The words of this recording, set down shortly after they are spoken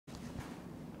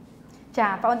ចា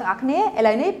បងទាំងអស់គ្នាឥ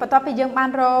ឡូវនេះបន្ទាប់ពីយើងបាន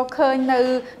រកឃើញនៅ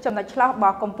ចំណុចឆ្លោះរប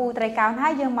ស់កម្ពុជាត្រីកោណហើ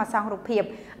យយើងមកសង់រូបភាព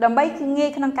ដើម្បីងាយ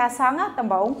ក្នុងការសង់ដំ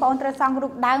បូងបងត្រូវសង់រូ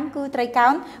បដើមគឺត្រីកោ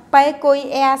ណប៉េគុយ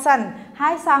អែសិនហើ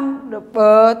យសង់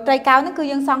ត្រីកោណហ្នឹងគឺ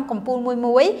យើងសង់កម្ពុជា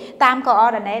មួយតាមកូអ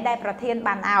រឌីណេដែលប្រធាន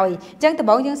បានឲ្យអញ្ចឹងដំ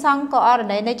បូងយើងសង់កូអរឌី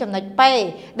ណេនៃចំណុចប៉េ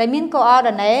ដែលមានកូអរ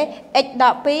ឌីណេ x ដ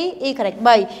ក 2 y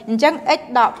 3អញ្ចឹង x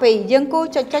ដក 2យើងគូ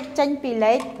ចុចចេញពី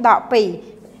លេខដក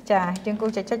 2ចាយើងគូ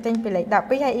ចុចចេញពីលេខ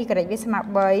12ហើយ y វាស្មើ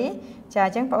3ចាអ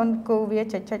ញ្ចឹងបងអូនគូវា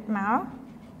ចុចមក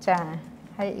ចា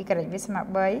ហើយ y វាស្មើ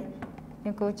3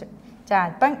យើងគូចា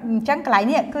អញ្ចឹងកន្លែង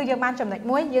នេះគឺយើងបានចំណុច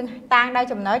មួយយើងតាំងដោយ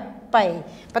ចំណុចប៉េ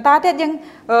បន្តទៀតយើង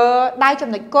ដៅចំ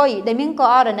ណុចគុយដែលមានកូ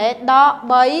អរឌីណេដក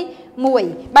 3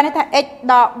 1បានន័យថា x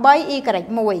ដក 3 y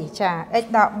 1ចា x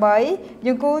ដក 3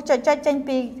យើងគូចុចចេញ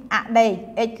ពីអដេក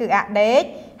x គឺអដេក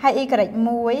ហើយ y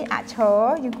 1អក្សរ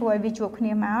យើងគូឲ្យវាជួបគ្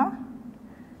នាមក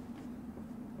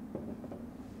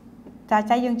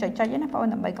ចាយើងចុចណាបងអូន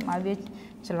ដើម្បីកុំឲ្យវា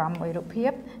ច្រឡំមួយរូបភា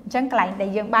ពអញ្ចឹងកន្លែងដែល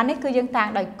យើងបាននេះគឺយើងតាំង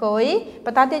ដោយគុយប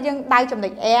ន្តទៀតយើងដៅចំណុ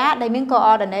ច R ដែលមានកូអ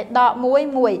រឌីណេដក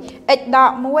 1 x ដ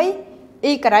ក 1 y 1អ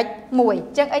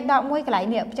ញ្ចឹង x ដក 1កន្លែង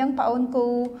នេះអញ្ចឹងបងអូនគូ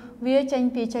វាចេញ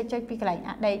ពីចុចពីកន្លែង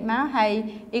អដេកមកហើយ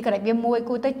y វា1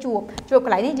គូទៅជួបក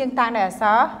ន្លែងនេះយើងតាំងដោយអក្ស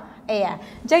រ R អ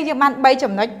ញ្ចឹងយើងបាន3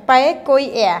ចំណុចប៉េគុយ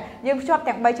R យើងភ្ជាប់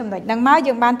ទាំង3ចំណុចហ្នឹងមក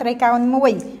យើងបានត្រីកោណមួ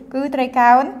យគឺត្រី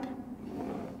កោណ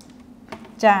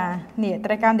ចានេះ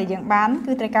ត្រីកោណដែលយើងបាន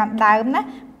គឺត្រីកោណដើមណា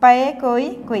ប៉េគុយ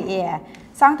អែ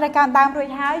សង់ត្រីកោណដើមរួច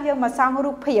ហើយយើងមកសង់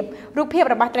រូបភាព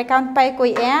របស់ត្រីកោណប៉េគុ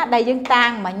យអែដែលយើងតាំ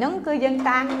ងមិញហ្នឹងគឺយើង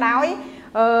តាំងដោយ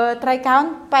ត្រីកោណ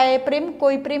ប៉េព្រីមគុ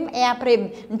យព្រីមអែព្រីម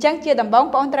អញ្ចឹងជាដំបូងប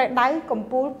ងប្អូនត្រូវដៅកម្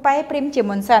ពូលប៉េព្រីមជា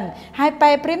មុនសិនហើយ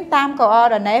ប៉េព្រីមតាមកូអ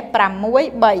រឌីណេ6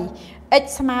 3 x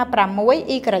ស្មើ6 y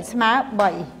ស្មើ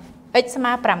3 x ស្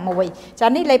មើ6ចា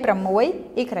នេះលេខ6 y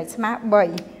ស្មើ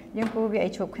3យើងគូវាឲ្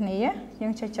យជួបគ្នាយើ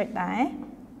ងចុចដែរ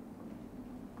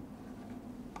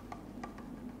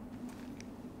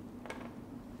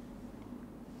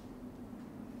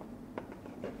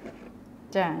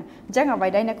ចាអញ្ចឹងអ្វី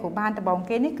ដែលអ្នកគ្រូបានដំបូង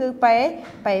គេនេះគឺប៉េ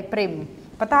ព្រីម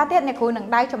បន្តទៀតអ្នកគ្រូនឹង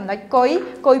ដៅចំណុច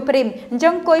គុយព្រីមអញ្ចឹ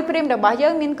ងគុយព្រីមរបស់យើ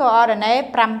ងមានកូអរឌីណេ7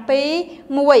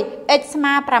 1 x ស្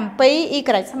មើ7 y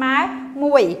ស្មើ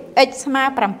1 x ស្មើ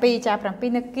7ចា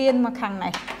7នៅគៀនមកខាង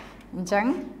នេះអញ្ចឹង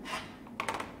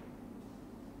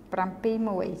7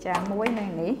 1ចា1នៅ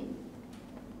នេះ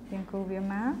យើងគូវា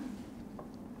មក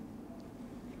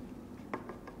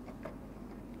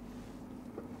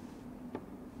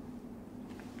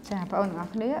ចាបងប្អូនទាំងអ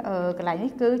ស់គ្នាកន្លែង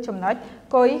នេះគឺចំណុច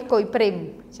គុយព្រីម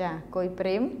ចាគុយព្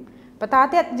រីមបន្ត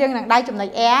ទៀតយើងនឹងដៅចំណុច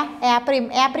R ព្រីម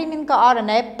មានកូអរឌី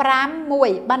ណេ5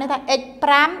 1បានន័យថា x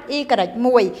 5 y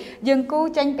 1យើងគូ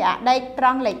ចេញពីអដេកត្រ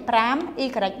ង់លេខ5 y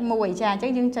 1ចាអញ្ចឹ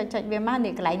ងយើងចុចវាមក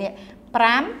នេះកន្លែងនេះ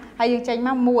5ហើយយើងចេញម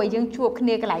ក1យើងជួបគ្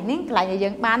នាកន្លែងនេះកន្លែងដែលយើ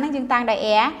ងបានហ្នឹងយើងតាំងដោយ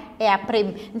R ព្រីម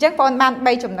អញ្ចឹងបងប្អូនបាន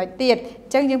3ចំណុចទៀតអ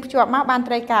ញ្ចឹងយើងភ្ជាប់មកបាន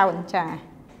ត្រីកោណចា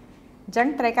អញ្ចឹង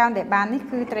ត្រីកោណដែលបាននេះ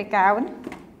គឺត្រីកោណ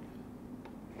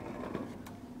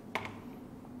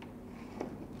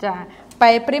ចា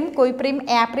ប៉េព្រីមគុយព្រីម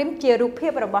R ព្រីមជារូបភា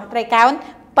ពរបស់ត្រីកោណ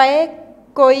ប៉េ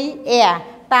គុយ R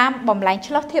តាមបំលែង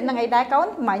ឆ្លោះធៀបនឹងអីដែរកូន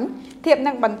មិញធៀប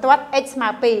នឹងបន្ទាត់ x ស្មើ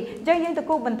2អញ្ចឹងយើងទៅ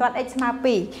គូបន្ទាត់ x ស្មើ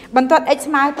2បន្ទាត់ x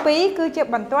ស្មើ2គឺជា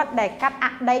បន្ទាត់ដែលកាត់អ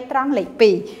ដេកត្រង់លេខ2អ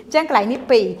ញ្ចឹងកន្លែងនេះ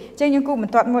2អញ្ចឹងយើងគូប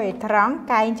ន្ទាត់មួយឲ្យត្រង់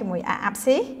កែងជាមួយ អាប់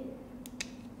ស៊ី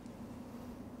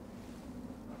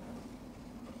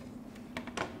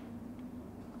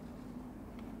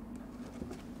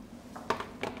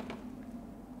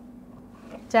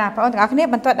ចាបងប្អូនទាំងអស់គ្នា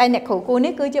បន្ទាត់ដៃអ្នកគ្រូគូ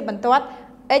នេះគឺជាបន្ទាត់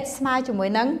x ស្មើជាមួយ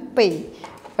នឹង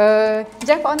2អញ្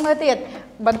ចឹងបងប្អូនមើលទៀត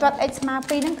បន្ទាត់ x ស្មើ2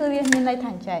ហ្នឹងគឺវាមានន័យថា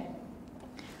អញ្ចេះ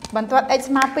បន្ទាត់ x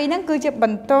ស្មើ2ហ្នឹងគឺជាប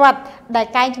ន្ទាត់ដែល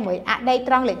កែងជាមួយអដេក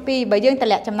ត្រង់លេខ2បើយើងត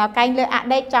ម្លាក់ចំណោទកែងលើអ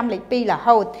ដេកចំលេខ2រ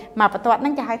ហូតមកបន្ទាត់ហ្នឹ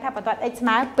ងគេហៅថាបន្ទាត់ x ស្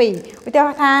មើ2ឧទាហ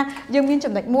រណ៍ថាយើងមាន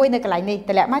ចំណុច1នៅកន្លែងនេះ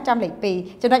តម្លាក់មកចំលេខ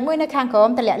2ចំណុច1នៅខាងក្រោម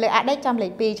តម្លាក់លើអដេកចំលេ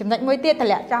ខ2ចំណុច1ទៀតត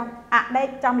ម្លាក់ចំអដេក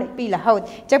ចំលេខ2រហូត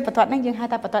អញ្ចឹងបន្ទាត់ហ្នឹងយើងហៅ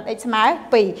ថាបន្ទាត់ x ស្មើ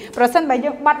2ប្រសិនបើយើ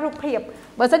ងបត់រូបភាព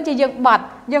បើសិនជាយើងបត់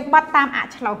តាមអក្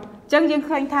សរឆ្លោះអញ្ចឹងយើង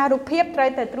ឃើញថារូបភាពត្រូវ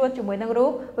ទៅត្រួតជាមួយនឹង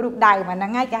រូបដៅហ្នឹ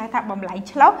ងហើយគេហៅថាបំលែង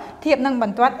ឆ្លោះធៀបនឹងប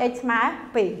ន្ទាត់ x ស្មើ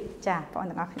2ចាបងប្អូន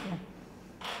ទាំងអស់គ្នា